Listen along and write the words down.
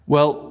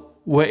Well,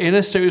 we're in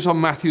a series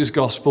on Matthew's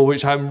Gospel,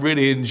 which I'm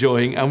really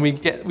enjoying, and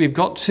we've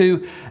got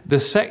to the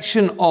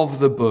section of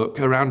the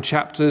book around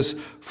chapters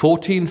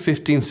 14,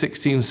 15,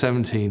 16,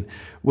 17,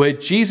 where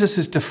Jesus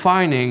is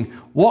defining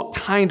what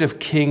kind of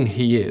king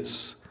he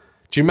is.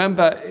 Do you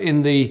remember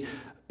in the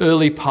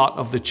early part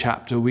of the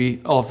chapter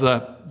of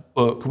the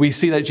book, we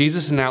see that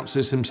Jesus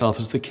announces himself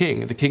as the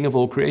king of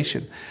all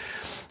creation.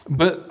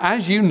 But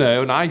as you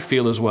know, and I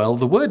feel as well,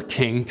 the word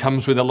king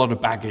comes with a lot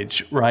of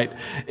baggage, right?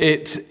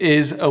 It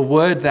is a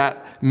word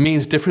that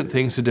means different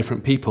things to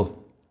different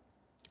people.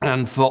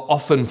 And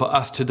often for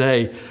us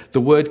today, the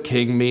word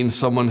king means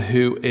someone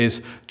who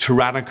is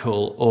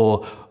tyrannical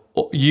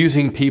or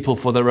using people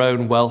for their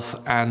own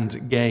wealth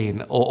and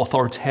gain, or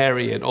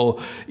authoritarian, or,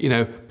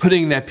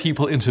 putting their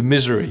people into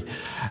misery.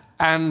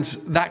 And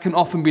that can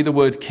often be the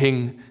word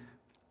king.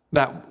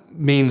 That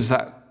means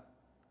that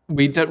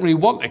we don't really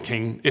want a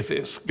king if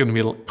it's going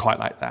to be quite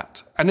like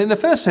that. And in the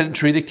first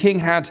century, the king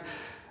had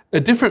a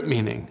different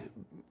meaning.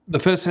 The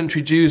first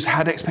century Jews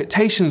had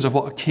expectations of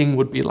what a king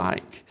would be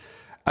like.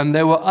 And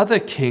there were other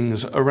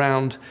kings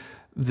around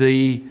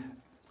the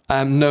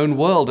known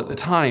world at the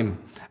time.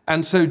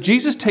 And so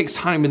Jesus takes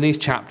time in these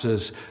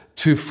chapters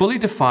to fully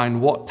define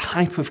what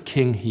type of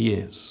king he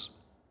is.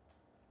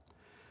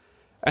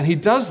 And he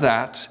does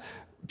that,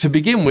 to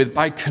begin with,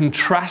 by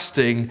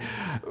contrasting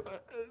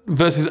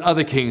versus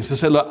other kings, to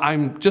say, look,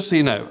 just so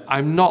you know,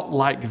 I'm not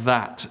like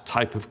that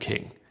type of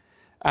king.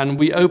 And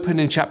we open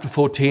in chapter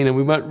 14, and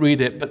we won't read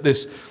it, but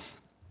this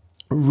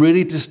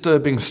really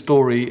disturbing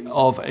story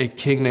of a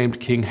king named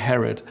King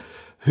Herod,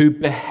 who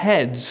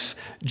beheads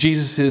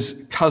Jesus'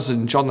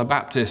 cousin, John the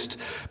Baptist,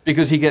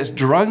 because he gets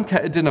drunk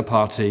at a dinner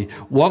party,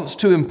 wants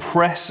to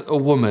impress a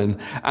woman,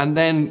 and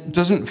then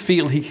doesn't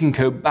feel he can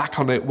go back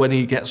on it when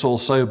he gets all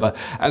sober.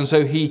 And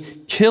so he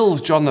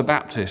kills John the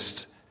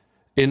Baptist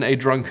in a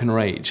drunken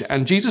rage.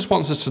 And Jesus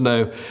wants us to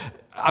know,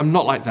 I'm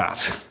not like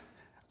that.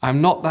 I'm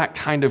not that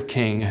kind of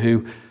king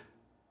who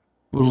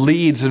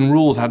leads and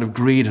rules out of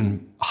greed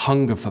and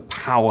hunger for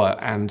power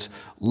and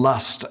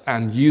lust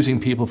and using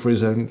people for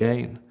his own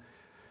gain.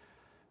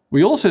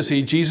 We also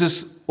see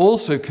Jesus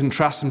also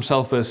contrasts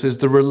himself versus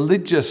the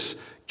religious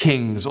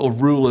kings or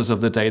rulers of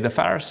the day, the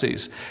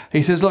Pharisees.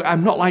 He says, look,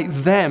 I'm not like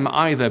them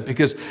either,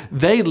 because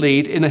they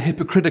lead in a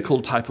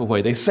hypocritical type of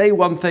way. They say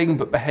one thing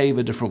but behave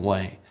a different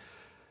way.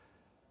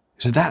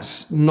 So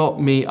that's not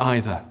me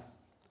either.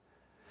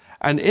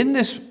 And in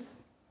this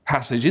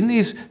passage, in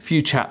these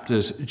few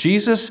chapters,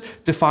 Jesus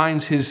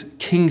defines his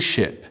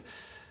kingship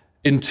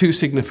in two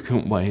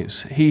significant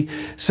ways. He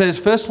says,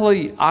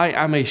 firstly, I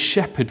am a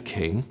shepherd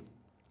king,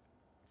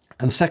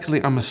 and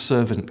secondly, I'm a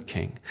servant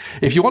king.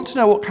 If you want to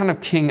know what kind of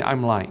king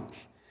I'm like,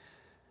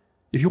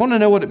 if you want to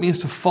know what it means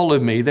to follow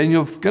me, then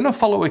you're going to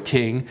follow a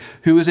king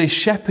who is a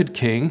shepherd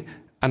king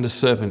and a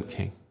servant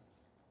king.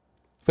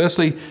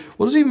 Firstly,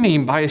 what does he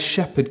mean by a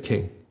shepherd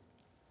king?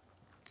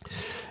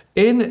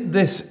 In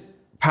this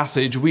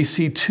passage, we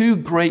see two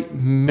great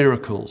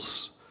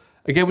miracles.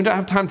 Again, we don't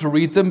have time to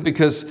read them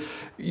because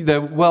they're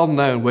well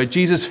known, where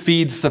Jesus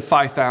feeds the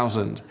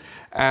 5,000.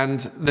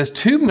 And there's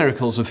two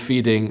miracles of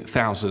feeding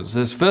thousands.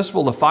 There's, first of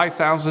all, the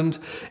 5,000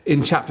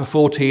 in chapter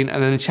 14,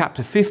 and then in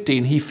chapter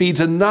 15, he feeds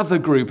another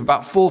group,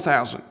 about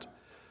 4,000.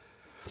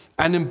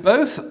 And in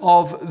both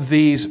of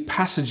these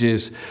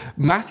passages,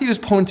 Matthew is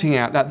pointing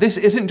out that this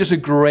isn't just a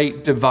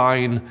great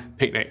divine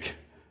picnic,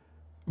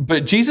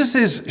 but Jesus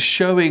is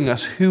showing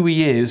us who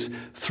he is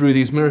through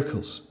these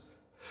miracles.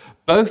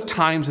 Both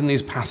times in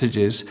these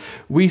passages,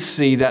 we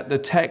see that the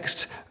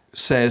text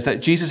says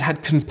that Jesus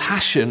had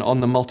compassion on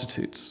the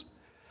multitudes.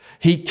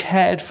 He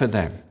cared for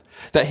them,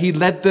 that he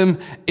led them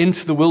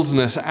into the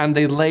wilderness, and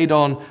they laid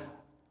down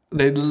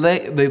and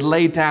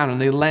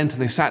they leant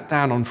and they sat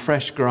down on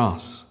fresh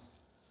grass.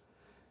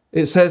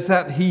 It says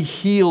that he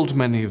healed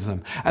many of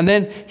them, and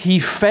then he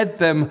fed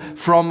them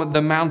from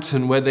the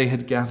mountain where they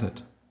had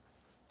gathered.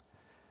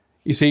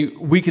 You see,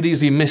 we could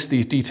easily miss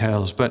these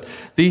details, but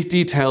these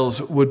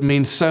details would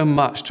mean so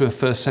much to a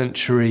first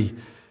century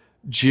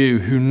Jew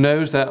who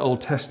knows their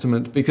Old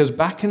Testament, because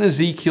back in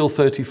Ezekiel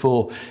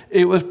 34,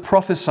 it was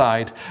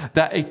prophesied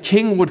that a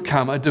king would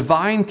come, a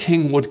divine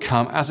king would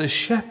come as a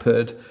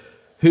shepherd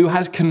who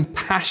has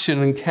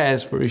compassion and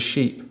cares for his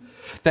sheep,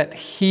 that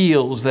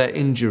heals their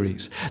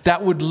injuries,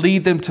 that would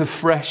lead them to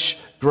fresh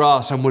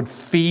grass and would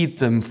feed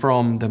them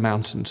from the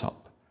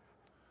mountaintop.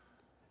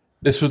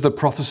 This was the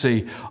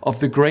prophecy of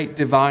the great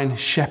divine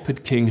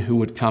shepherd king who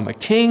would come, a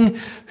king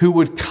who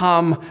would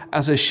come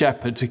as a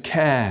shepherd to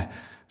care,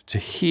 to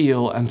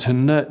heal, and to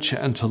nurture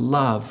and to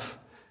love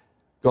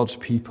God's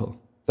people.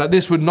 That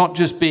this would not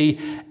just be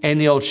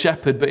any old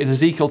shepherd, but in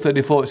Ezekiel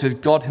 34 it says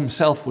God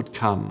himself would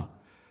come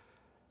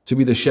to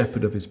be the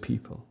shepherd of his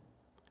people.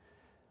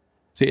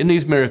 See, in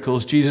these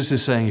miracles, Jesus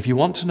is saying, if you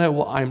want to know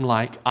what I'm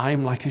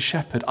like a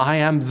shepherd. I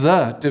am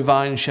the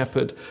divine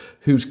shepherd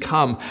who's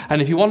come. And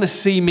if you want to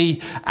see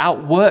me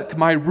outwork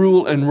my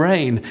rule and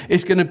reign,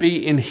 it's going to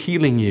be in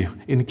healing you,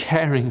 in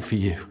caring for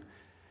you,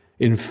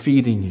 in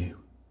feeding you.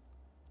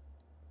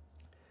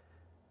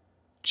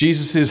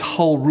 Jesus'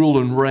 whole rule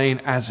and reign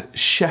as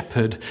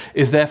shepherd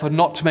is therefore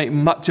not to make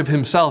much of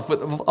himself,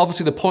 but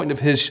obviously the point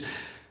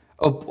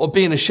of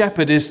being a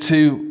shepherd is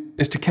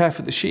to care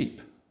for the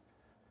sheep.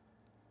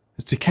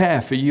 It's to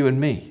care for you and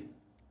me.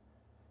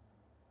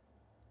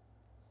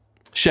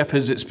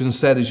 Shepherds, it's been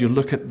said as you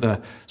look at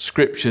the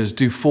scriptures,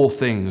 do four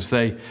things.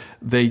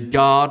 They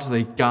guard,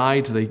 they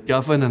guide, they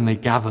govern, and they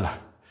gather.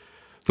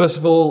 First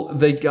of all,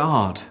 they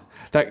guard.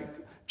 That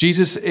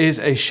Jesus is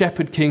a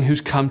shepherd king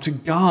who's come to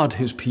guard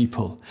his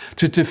people,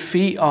 to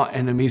defeat our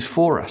enemies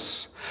for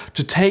us,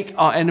 to take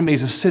our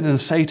enemies of sin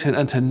and Satan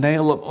and to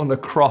nail them on a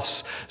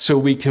cross so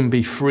we can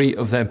be free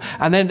of them.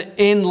 And then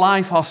in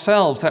life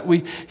ourselves, that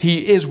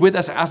he is with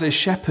us as a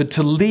shepherd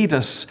to lead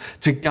us,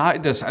 to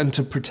guide us, and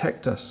to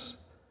protect us.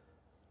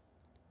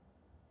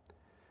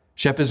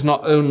 Shepherds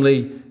not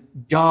only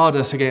guard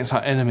us against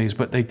our enemies,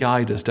 but they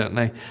guide us, don't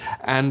they?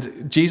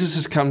 And Jesus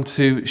has come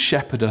to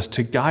shepherd us,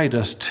 to guide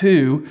us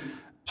to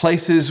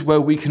places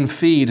where we can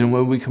feed and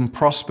where we can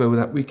prosper,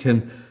 that we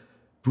can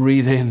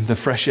breathe in the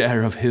fresh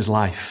air of his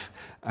life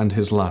and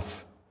his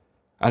love.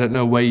 I don't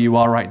know where you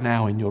are right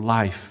now in your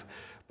life,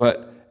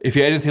 but if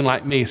you're anything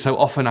like me, so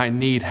often I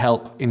need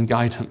help in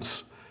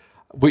guidance.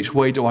 Which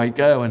way do I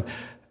go? And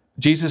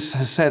Jesus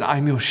has said,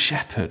 I'm your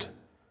shepherd.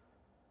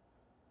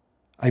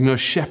 I'm your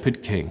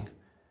shepherd king,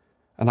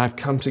 and I've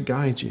come to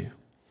guide you.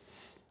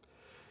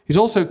 He's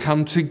also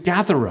come to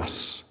gather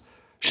us.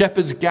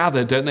 Shepherds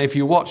gather, don't they? If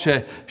you watch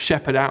a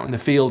shepherd out in the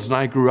fields, and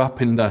I grew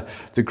up in the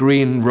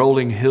green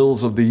rolling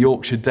hills of the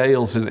Yorkshire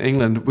Dales in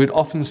England, we'd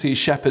often see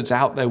shepherds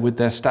out there with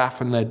their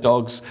staff and their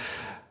dogs,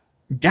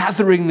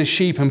 gathering the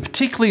sheep, and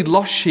particularly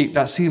lost sheep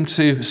that seemed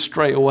to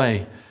stray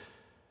away.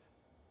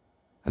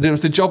 And it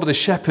was the job of the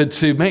shepherd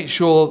to make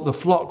sure the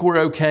flock were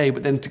okay,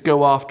 but then to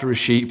go after a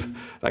sheep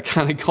that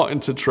kind of got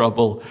into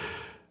trouble.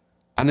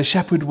 And the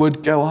shepherd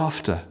would go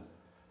after.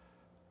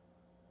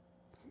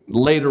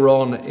 Later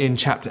on in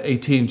chapter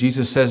 18,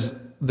 Jesus says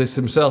this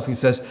himself. He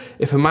says,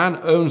 if a man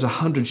owns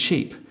 100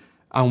 sheep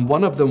and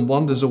one of them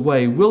wanders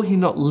away, will he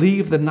not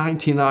leave the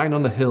 99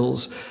 on the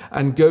hills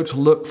and go to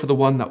look for the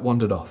one that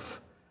wandered off?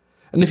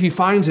 And if he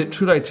finds it,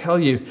 truly I tell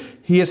you,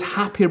 he is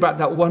happier about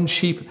that one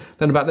sheep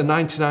than about the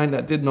 99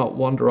 that did not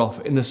wander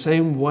off. In the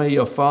same way,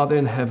 your Father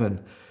in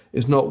heaven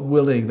is not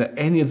willing that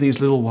any of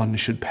these little ones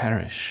should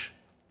perish.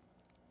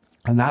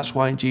 And that's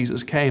why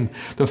Jesus came.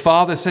 The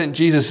Father sent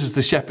Jesus as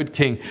the shepherd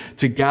king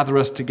to gather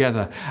us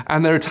together.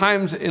 And there are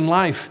times in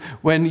life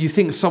when you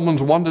think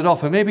someone's wandered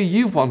off, and maybe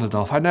you've wandered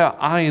off. I know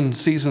I in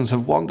seasons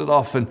have wandered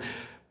off, and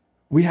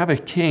we have a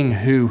king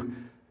who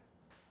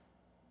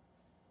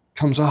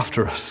comes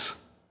after us,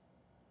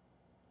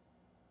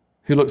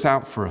 who looks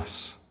out for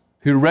us,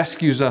 who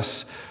rescues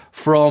us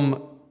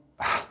from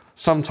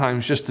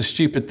sometimes just the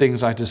stupid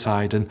things I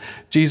decide. And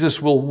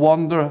Jesus will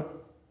wander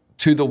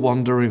to the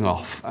wandering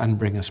off and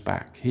bring us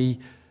back. He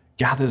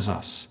gathers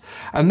us.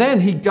 And then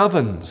he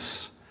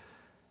governs.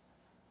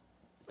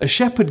 A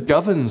shepherd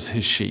governs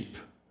his sheep.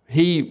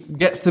 He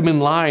gets them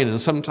in line,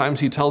 and sometimes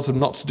he tells them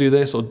not to do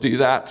this or do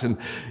that. And,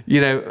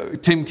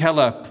 Tim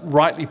Keller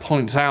rightly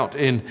points out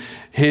in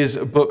his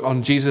book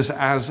on Jesus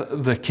as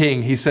the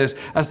king, he says,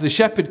 as the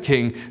shepherd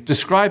king,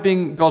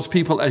 describing God's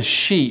people as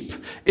sheep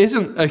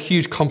isn't a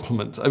huge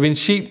compliment. I mean,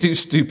 sheep do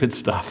stupid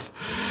stuff.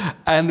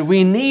 And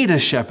we need a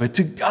shepherd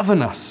to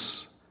govern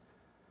us,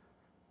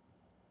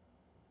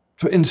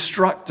 to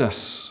instruct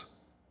us.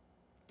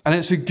 And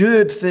it's a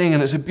good thing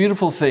and it's a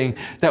beautiful thing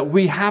that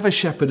we have a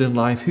shepherd in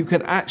life who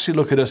can actually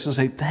look at us and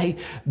say, hey,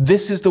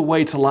 this is the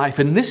way to life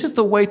and this is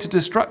the way to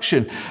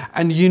destruction.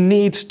 And you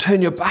need to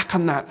turn your back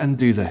on that and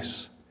do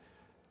this.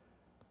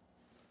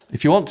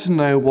 If you want to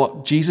know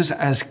what Jesus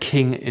as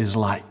king is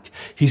like,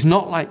 he's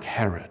not like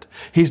Herod.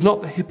 He's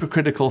not the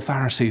hypocritical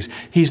Pharisees.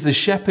 He's the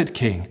shepherd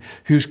king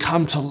who's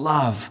come to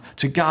love,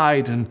 to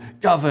guide and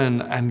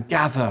govern and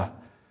gather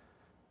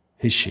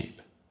his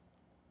sheep.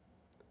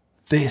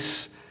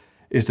 This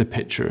is the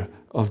picture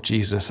of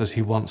Jesus as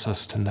he wants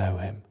us to know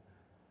him.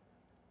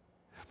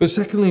 But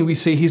secondly, we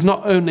see he's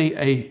not only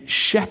a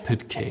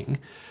shepherd king,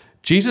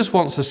 Jesus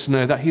wants us to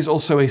know that he's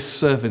also a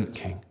servant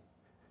king.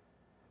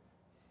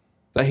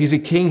 That he's a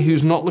king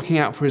who's not looking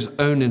out for his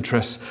own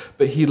interests,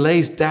 but he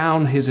lays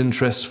down his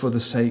interests for the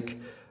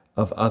sake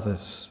of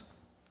others.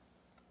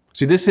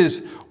 See, this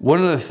is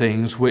one of the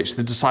things which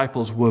the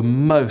disciples were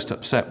most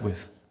upset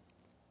with.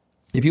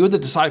 If you were the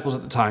disciples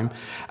at the time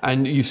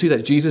and you see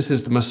that Jesus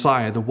is the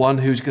Messiah, the one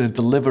who's going to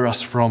deliver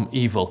us from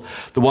evil,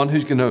 the one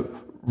who's going to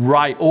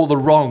right all the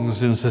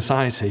wrongs in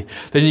society,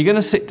 then you're going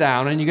to sit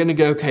down and you're going to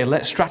go, okay,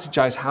 let's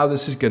strategize how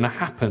this is going to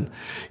happen.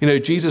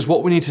 Jesus,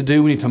 what we need to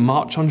do, we need to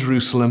march on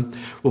Jerusalem.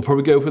 We'll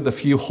probably go with a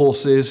few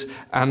horses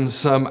and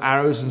some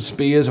arrows and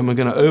spears, and we're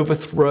going to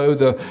overthrow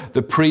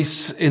the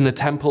priests in the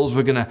temples.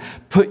 We're going to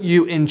put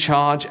you in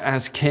charge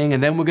as king,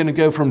 and then we're going to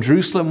go from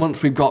Jerusalem.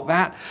 Once we've got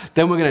that,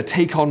 then we're going to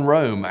take on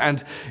Rome.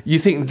 And you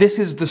think this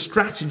is the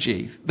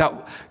strategy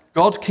that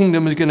God's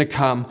kingdom is going to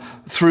come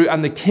through,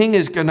 and the king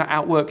is going to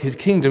outwork his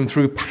kingdom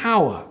through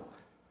power,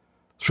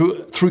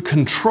 through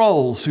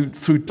control,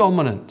 through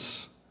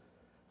dominance.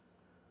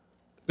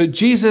 But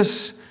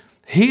Jesus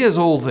hears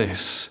all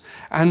this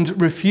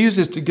and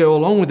refuses to go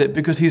along with it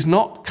because he's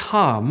not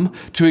come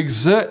to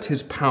exert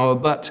his power,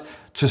 but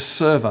to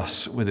serve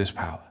us with his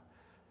power,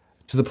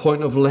 to the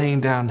point of laying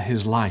down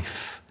his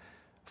life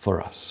for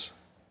us.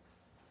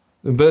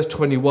 In verse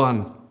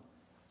 21,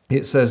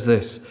 it says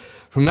this: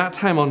 "From that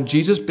time on,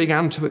 Jesus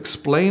began to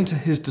explain to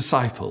his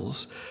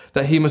disciples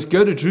that he must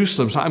go to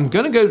Jerusalem. So I'm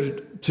going to go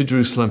to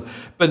Jerusalem."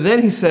 But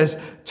then he says,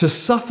 "to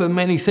suffer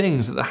many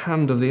things at the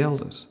hand of the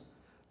elders,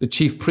 the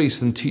chief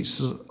priests and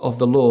teachers of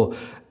the law,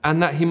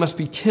 and that he must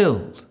be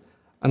killed,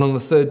 and on the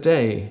third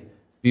day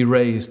be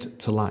raised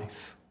to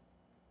life."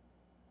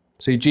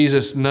 See,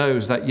 Jesus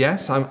knows that,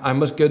 yes, I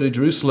must go to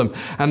Jerusalem,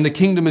 and the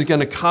kingdom is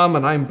going to come,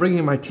 and I'm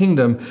bringing my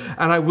kingdom,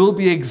 and I will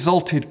be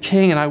exalted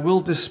king, and I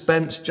will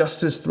dispense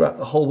justice throughout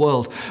the whole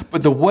world.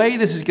 But the way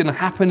this is going to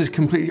happen is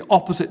completely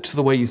opposite to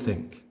the way you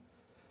think.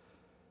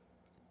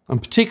 And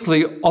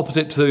particularly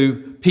opposite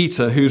to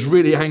Peter, who's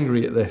really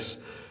angry at this.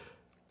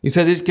 He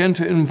says it's going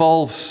to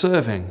involve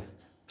serving,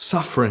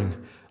 suffering,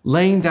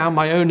 laying down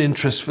my own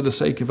interests for the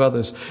sake of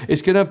others.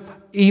 It's going to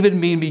even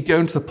mean me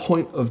going to the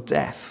point of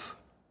death.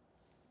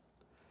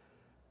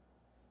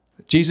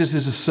 Jesus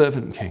is a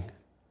servant king.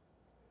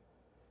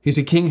 He's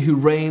a king who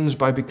reigns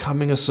by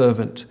becoming a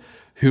servant,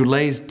 who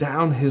lays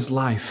down his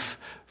life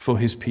for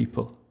his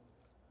people.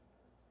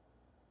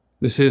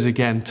 This is,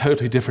 again,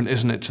 totally different,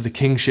 isn't it, to the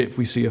kingship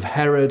we see of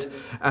Herod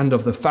and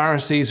of the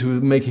Pharisees, who are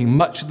making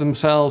much of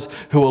themselves,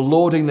 who are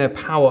lording their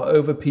power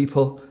over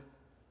people.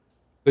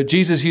 But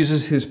Jesus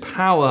uses his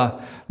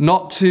power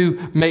not to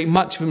make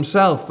much of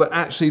himself, but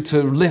actually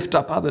to lift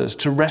up others,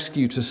 to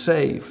rescue, to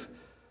save.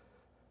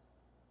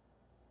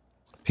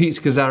 Pete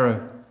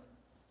Scazzaro,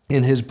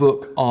 in his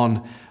book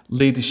on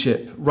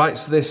leadership,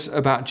 writes this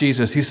about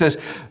Jesus. He says,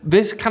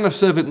 this kind of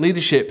servant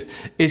leadership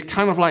is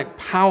kind of like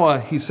power,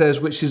 he says,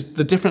 which is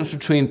the difference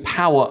between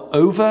power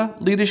over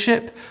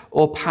leadership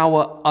or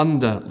power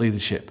under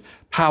leadership.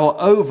 Power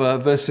over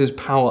versus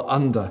power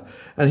under.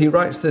 And he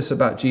writes this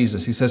about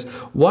Jesus. He says,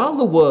 while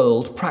the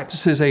world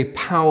practices a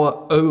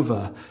power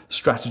over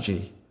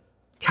strategy,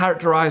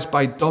 characterized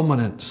by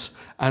dominance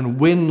and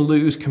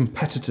win-lose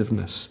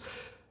competitiveness,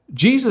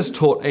 Jesus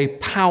taught a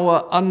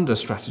power under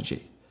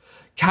strategy,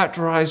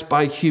 characterized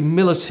by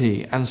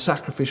humility and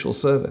sacrificial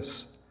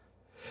service.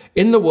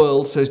 In the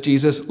world, says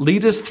Jesus,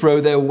 leaders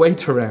throw their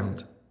weight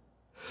around.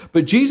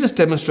 But Jesus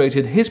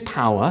demonstrated his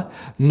power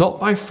not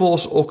by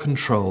force or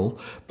control,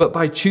 but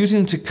by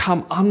choosing to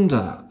come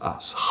under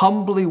us,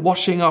 humbly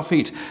washing our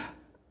feet,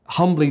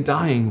 humbly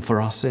dying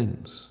for our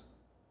sins.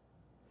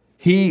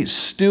 He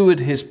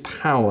stewarded his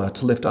power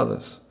to lift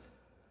others.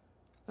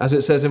 As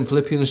it says in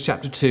Philippians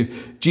chapter 2,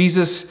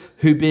 Jesus,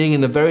 who being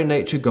in the very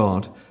nature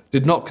God,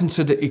 did not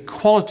consider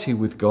equality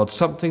with God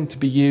something to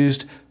be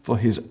used for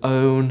his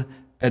own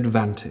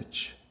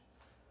advantage.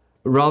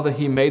 Rather,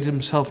 he made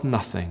himself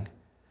nothing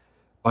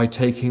by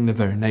taking the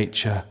very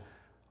nature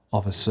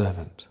of a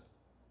servant.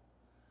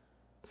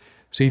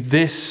 See,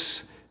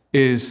 this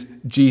is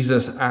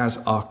Jesus as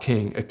our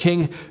king, a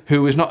king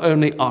who is not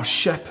only our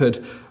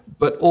shepherd,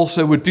 but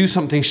also would do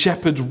something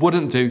shepherds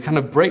wouldn't do, kind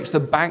of breaks the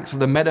banks of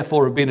the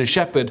metaphor of being a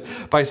shepherd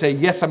by saying,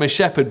 yes, I'm a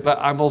shepherd, but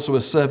I'm also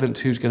a servant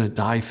who's going to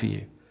die for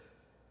you.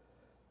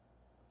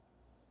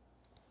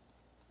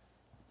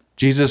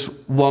 Jesus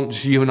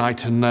wants you and I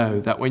to know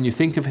that when you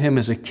think of him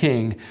as a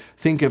king,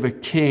 think of a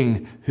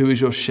king who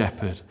is your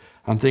shepherd,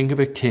 and think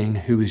of a king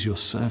who is your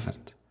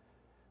servant,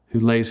 who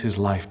lays his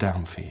life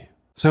down for you.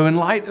 So in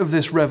light of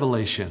this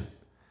revelation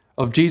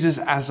of Jesus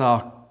as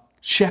our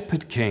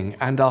shepherd king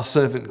and our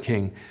servant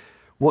king,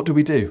 what do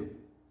we do?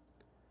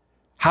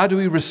 How do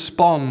we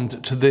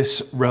respond to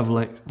this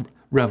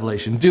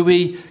revelation? Do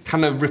we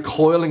kind of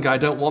recoil and go, I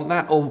don't want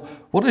that? Or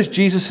what does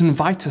Jesus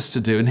invite us to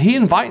do? And he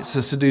invites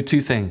us to do two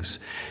things.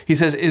 He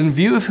says, in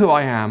view of who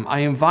I am,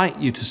 I invite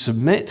you to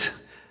submit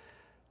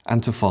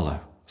and to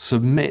follow.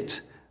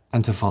 Submit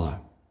and to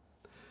follow.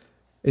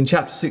 In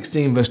chapter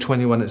 16, verse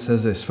 21, it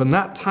says this: from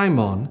that time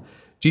on,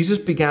 Jesus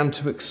began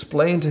to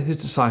explain to his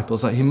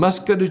disciples that he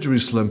must go to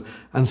Jerusalem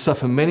and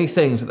suffer many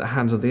things at the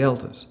hands of the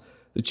elders,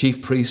 the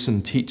chief priests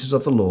and teachers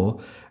of the law,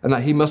 and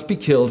that he must be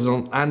killed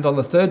and on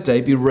the third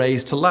day be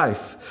raised to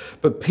life.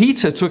 But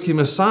Peter took him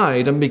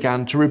aside and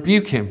began to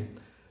rebuke him.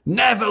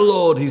 Never,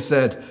 Lord, he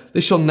said,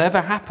 this shall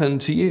never happen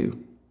to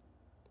you.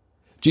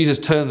 Jesus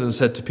turned and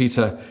said to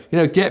Peter,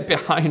 get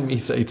behind me,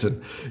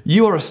 Satan.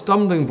 You are a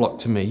stumbling block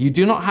to me. You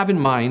do not have in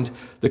mind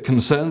the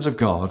concerns of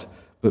God,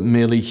 but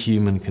merely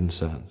human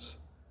concerns.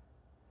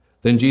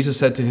 Then Jesus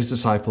said to his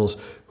disciples,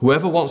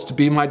 whoever wants to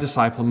be my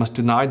disciple must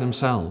deny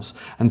themselves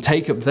and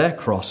take up their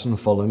cross and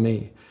follow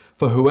me.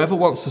 For whoever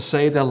wants to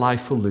save their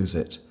life will lose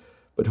it,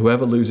 but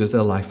whoever loses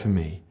their life for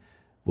me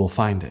will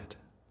find it.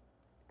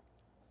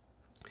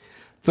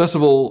 First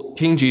of all,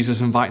 King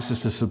Jesus invites us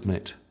to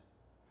submit,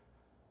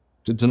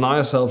 to deny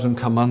ourselves and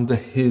come under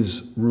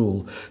his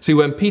rule. See,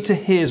 when Peter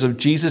hears of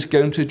Jesus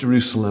going to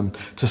Jerusalem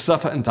to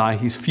suffer and die,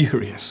 he's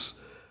furious.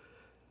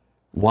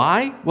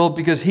 Why? Well,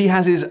 because he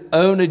has his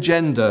own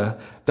agenda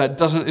that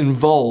doesn't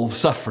involve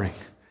suffering.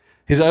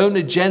 his own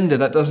agenda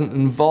that doesn't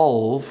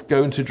involve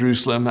going to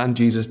Jerusalem and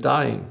Jesus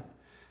dying.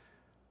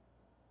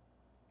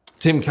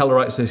 Tim Keller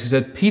writes this. He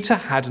said, Peter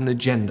had an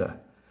agenda,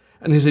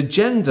 and his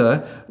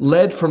agenda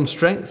led from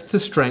strength to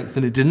strength,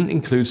 and it didn't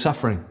include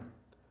suffering.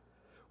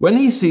 When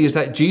he sees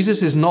that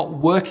Jesus is not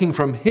working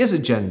from his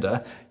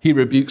agenda, he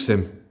rebukes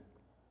him.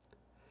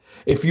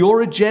 If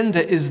your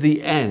agenda is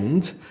the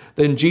end,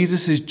 then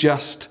Jesus is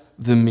just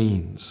the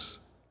means.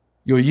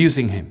 You're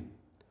using him.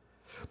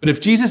 But if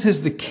Jesus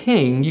is the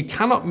king, you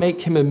cannot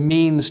make him a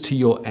means to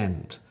your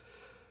end.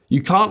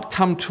 You can't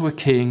come to a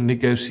king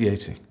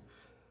negotiating.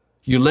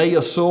 You lay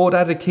your sword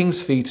at a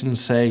king's feet and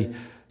say,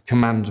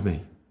 command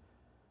me.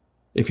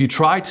 If you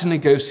try to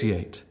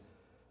negotiate,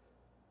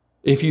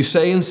 if you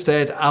say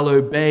instead, I'll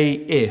obey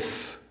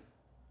if,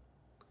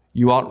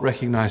 you aren't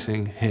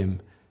recognizing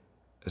him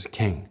as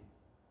king.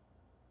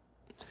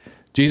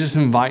 Jesus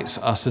invites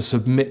us to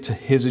submit to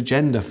his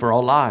agenda for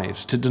our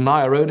lives, to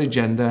deny our own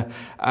agenda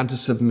and to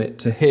submit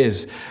to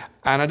his.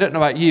 And I don't know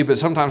about you, but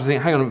sometimes I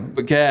think, hang on,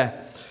 but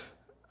Gare,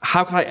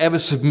 how can I ever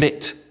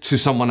submit to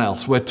someone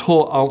else? We're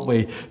taught, aren't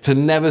we, to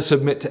never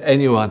submit to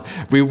anyone.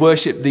 We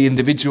worship the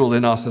individual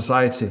in our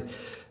society.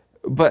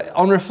 But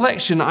on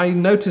reflection, I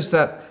noticed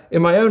that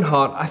in my own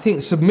heart, I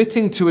think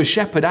submitting to a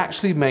shepherd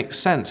actually makes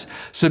sense.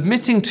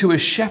 Submitting to a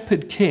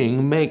shepherd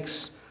king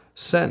makes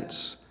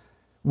sense.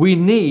 We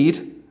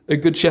need a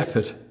good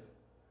shepherd.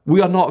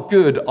 We are not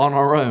good on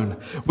our own.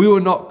 We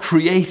were not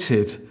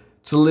created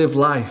to live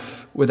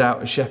life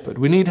without a shepherd.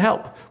 We need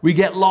help. We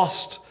get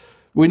lost.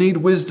 We need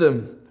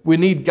wisdom. We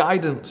need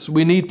guidance.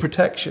 We need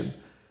protection.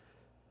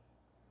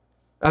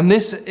 And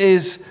this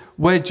is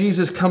where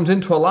Jesus comes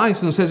into our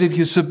lives and says, if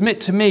you submit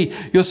to me,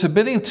 you're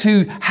submitting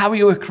to how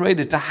you were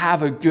created, to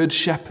have a good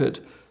shepherd,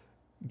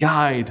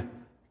 guide,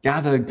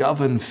 gather,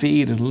 govern,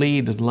 feed, and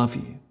lead and love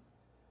you.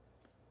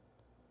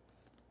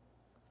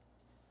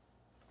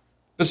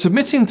 But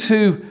submitting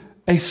to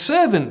a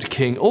servant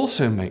king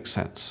also makes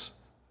sense.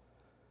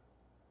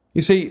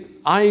 You see,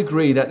 I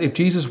agree that if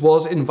Jesus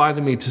was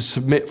inviting me to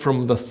submit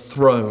from the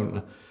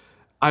throne,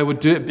 I would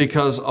do it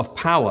because of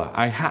power.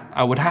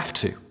 I would have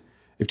to.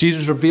 If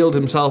Jesus revealed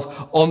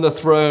himself on the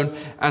throne,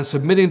 and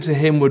submitting to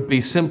him would be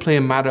simply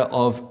a matter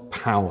of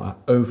power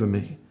over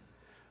me.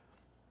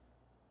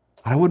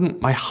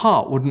 My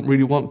heart wouldn't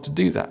really want to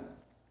do that.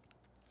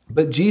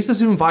 But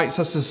Jesus invites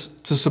us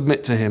to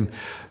submit to him,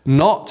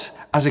 not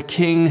as a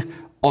king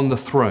on the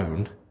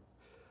throne,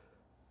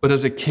 but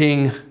as a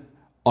king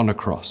on a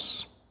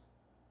cross.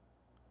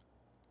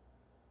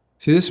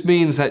 See, this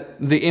means that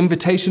the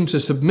invitation to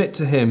submit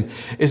to him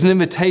is an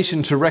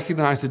invitation to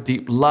recognize the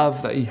deep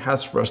love that he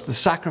has for us, the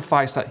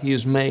sacrifice that he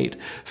has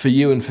made for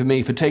you and for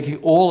me, for taking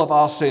all of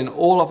our sin,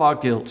 all of our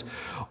guilt,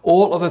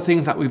 all of the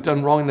things that we've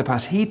done wrong in the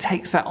past. He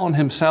takes that on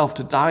himself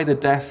to die the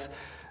death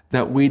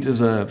that we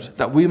deserved,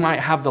 that we might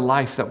have the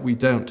life that we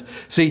don't.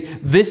 See,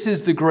 this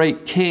is the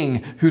great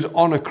king who's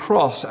on a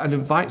cross and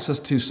invites us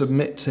to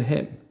submit to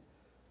him.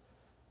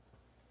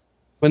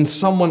 When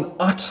someone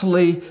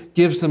utterly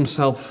gives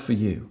themselves for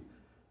you,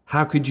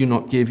 how could you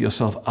not give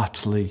yourself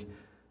utterly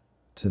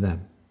to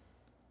them?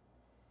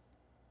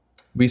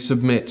 We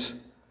submit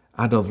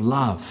out of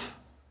love,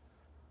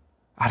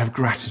 out of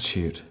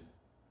gratitude,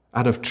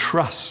 out of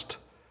trust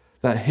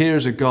that here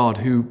is a God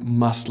who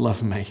must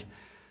love me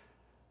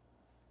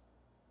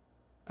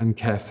and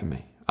care for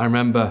me. I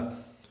remember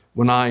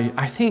when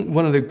I think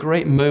one of the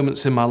great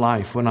moments in my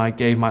life when I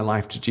gave my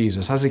life to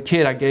Jesus. As a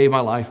kid, I gave my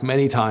life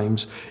many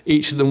times.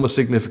 Each of them was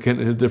significant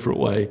in a different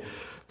way.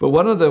 But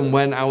one of them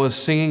when I was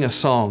singing a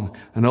song,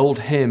 an old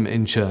hymn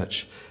in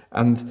church,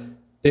 and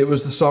it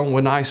was the song,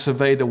 When I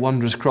Survey the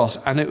Wondrous Cross.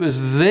 And it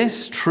was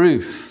this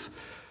truth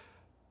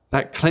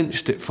that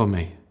clinched it for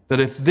me, that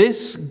if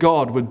this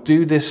God would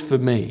do this for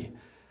me,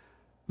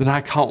 then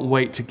I can't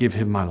wait to give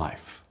him my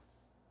life.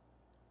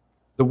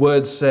 The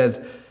words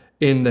said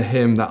in the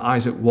hymn that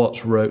Isaac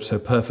Watts wrote so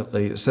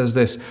perfectly, it says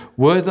this: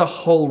 were the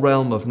whole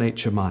realm of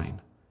nature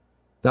mine,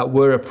 that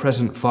were a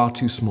present far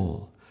too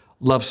small,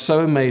 love so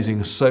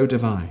amazing, so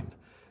divine,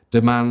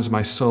 demands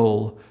my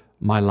soul,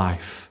 my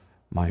life,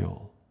 my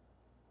all.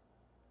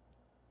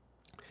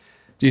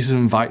 Jesus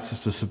invites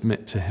us to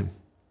submit to him,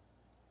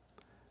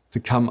 to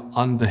come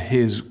under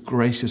his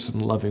gracious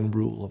and loving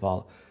rule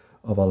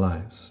of our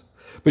lives.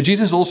 But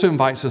Jesus also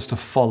invites us to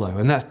follow,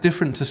 and that's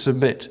different to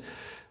submit.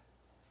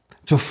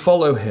 To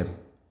follow him.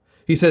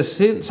 He says,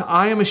 since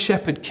I am a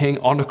shepherd king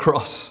on a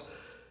cross,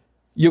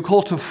 you're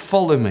called to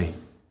follow me,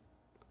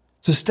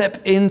 to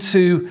step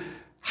into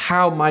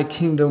how my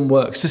kingdom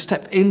works, to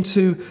step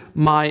into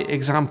my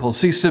example.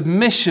 See,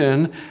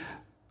 submission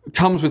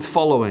comes with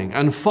following,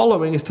 and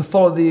following is to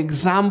follow the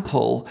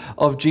example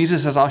of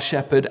Jesus as our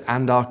shepherd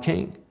and our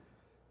king.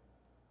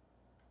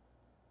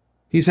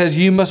 He says,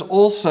 you must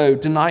also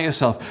deny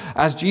yourself.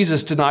 As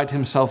Jesus denied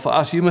himself for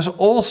us, you must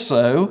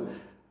also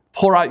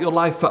pour out your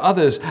life for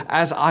others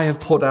as I have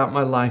poured out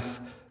my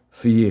life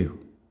for you.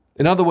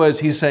 In other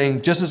words, he's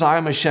saying, just as I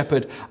am a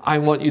shepherd, I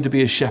want you to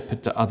be a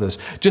shepherd to others.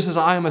 Just as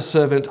I am a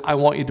servant, I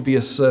want you to be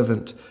a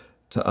servant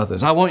to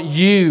others. I want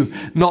you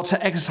not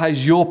to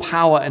exercise your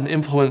power and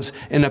influence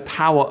in a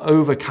power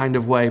over kind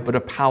of way, but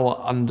a power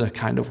under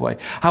kind of way.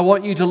 I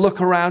want you to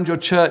look around your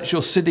church,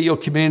 your city, your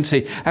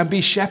community, and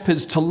be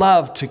shepherds to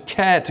love, to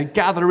care, to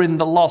gather in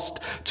the lost,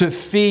 to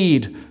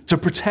feed, to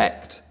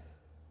protect.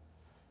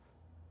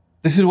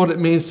 This is what it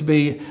means to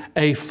be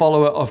a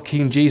follower of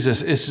King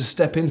Jesus, is to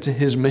step into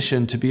his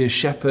mission to be a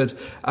shepherd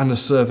and a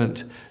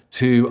servant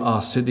to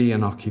our city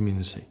and our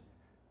community.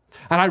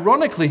 And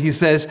ironically, he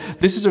says,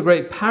 this is a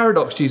great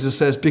paradox, Jesus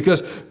says,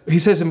 because he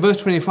says in verse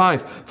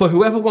 25, for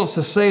whoever wants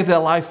to save their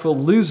life will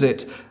lose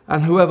it,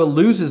 and whoever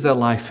loses their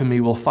life for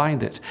me will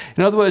find it.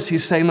 In other words,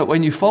 he's saying that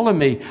when you follow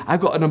me,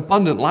 I've got an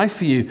abundant life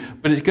for you,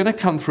 but it's going to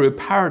come through a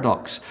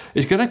paradox.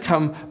 It's going to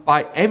come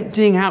by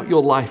emptying out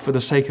your life for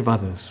the sake of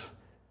others.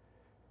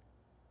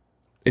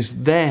 It's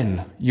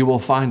then you will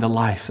find the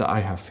life that I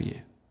have for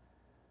you.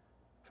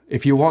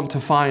 If you want to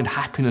find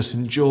happiness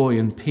and joy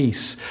and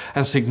peace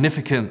and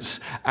significance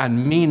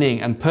and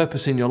meaning and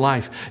purpose in your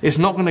life, it's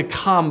not going to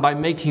come by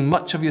making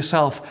much of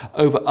yourself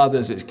over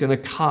others. It's going to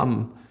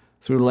come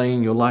through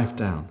laying your life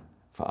down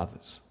for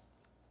others.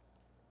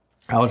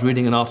 I was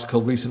reading an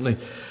article recently,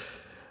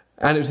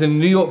 and it was in the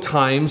New York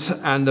Times,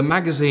 and the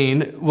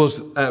magazine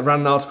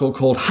ran an article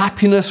called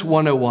Happiness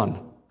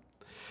 101.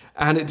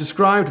 And it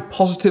described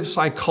positive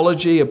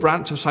psychology, a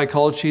branch of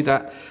psychology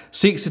that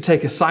seeks to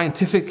take a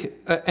scientific,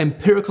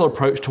 empirical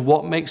approach to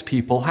what makes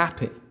people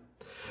happy.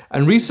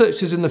 And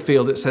researchers in the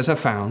field, it says, have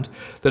found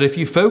that if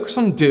you focus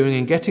on doing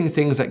and getting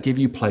things that give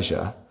you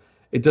pleasure,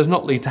 it does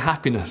not lead to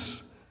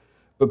happiness,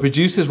 but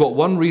produces what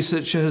one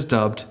researcher has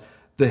dubbed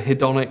the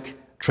hedonic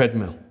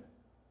treadmill.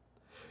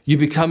 You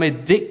become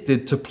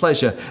addicted to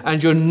pleasure,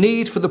 and your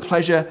need for the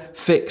pleasure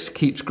fix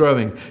keeps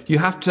growing. You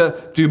have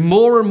to do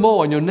more and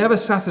more, and you're never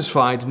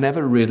satisfied,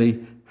 never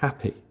really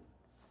happy.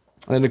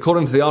 And then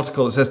according to the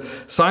article, it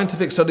says,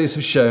 scientific studies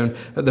have shown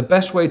that the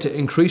best way to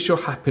increase your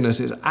happiness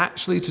is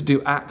actually to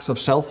do acts of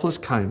selfless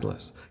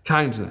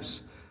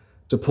kindness,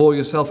 to pour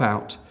yourself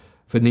out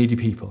for needy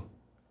people.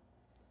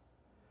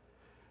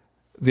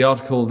 The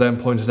article then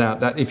pointed out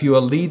that if you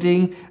are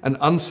leading an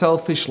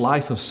unselfish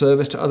life of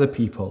service to other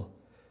people,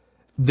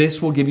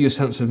 this will give you a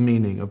sense of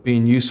meaning, of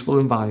being useful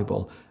and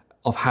valuable,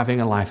 of having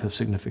a life of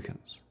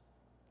significance.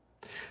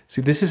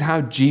 See, this is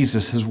how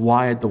Jesus has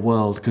wired the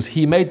world, because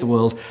he made the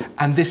world,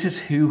 and this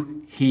is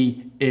who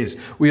he is.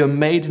 We are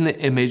made in the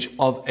image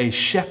of a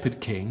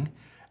shepherd king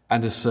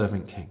and a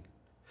servant king.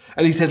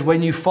 And he says,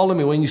 when you follow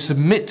me, when you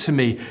submit to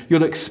me,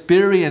 you'll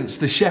experience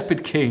the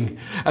shepherd king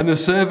and the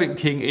servant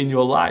king in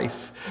your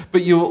life.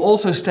 But you will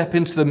also step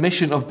into the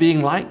mission of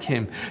being like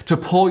him, to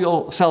pour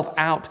yourself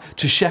out,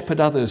 to shepherd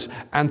others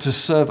and to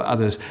serve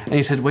others. And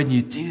he said, when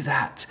you do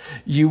that,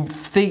 you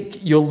think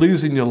you're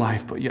losing your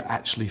life, but you're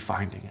actually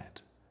finding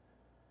it.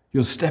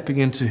 You're stepping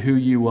into who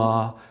you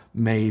are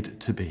made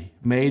to be,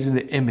 made in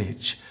the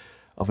image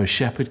of a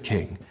shepherd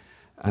king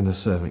and a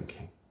servant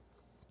king.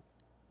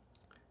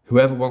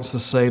 Whoever wants to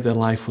save their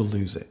life will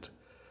lose it,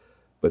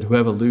 but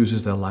whoever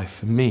loses their life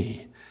for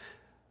me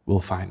will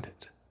find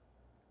it.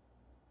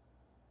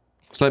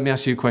 So let me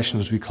ask you a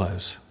question as we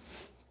close.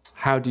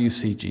 How do you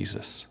see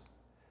Jesus?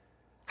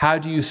 How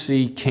do you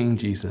see King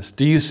Jesus?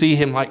 Do you see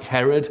him like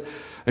Herod,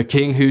 a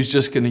king who's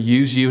just going to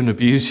use you and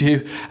abuse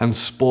you and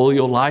spoil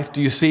your life?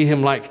 Do you see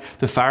him like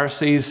the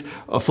Pharisees,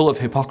 full of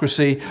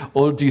hypocrisy?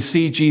 Or do you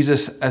see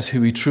Jesus as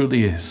who he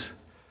truly is?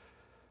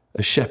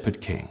 A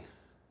shepherd king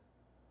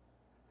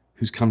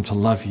who's come to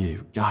love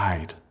you,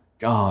 guide,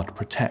 guard,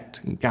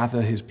 protect, and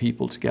gather his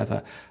people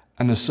together,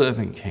 and a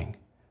servant king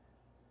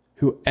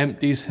who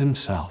empties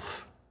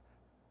himself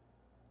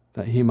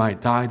that he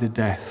might die the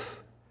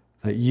death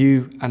that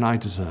you and I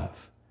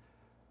deserve,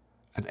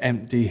 and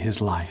empty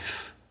his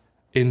life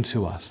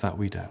into us that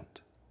we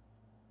don't.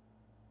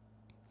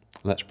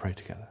 Let's pray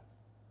together.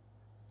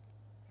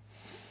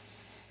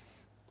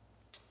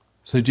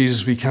 So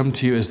Jesus, we come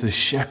to you as the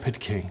shepherd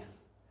king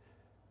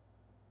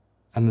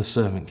and the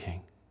servant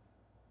king.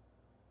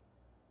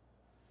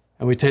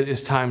 And we take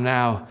this time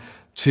now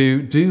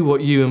to do what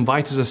you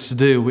invited us to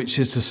do, which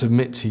is to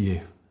submit to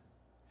you.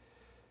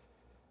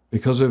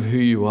 Because of who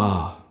you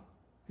are,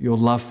 your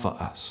love for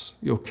us,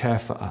 your care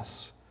for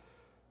us,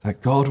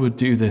 that God would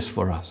do this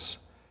for us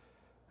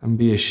and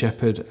be a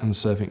shepherd and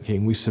servant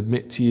king. We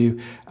submit to you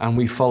and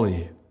we follow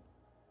you.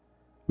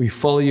 We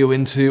follow you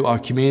into our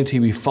community.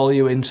 We follow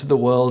you into the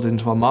world,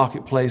 into our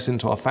marketplace,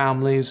 into our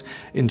families,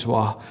 into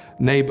our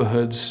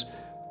neighborhoods,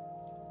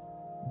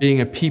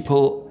 being a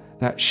people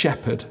that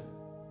shepherd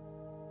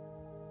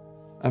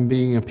and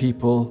being a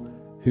people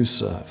who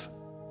serve.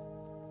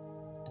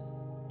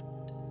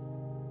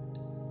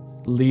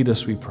 Lead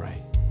us, we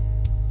pray.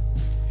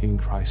 In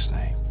Christ's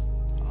name,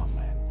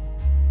 amen.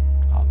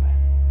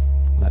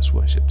 Amen. Let's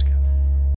worship together.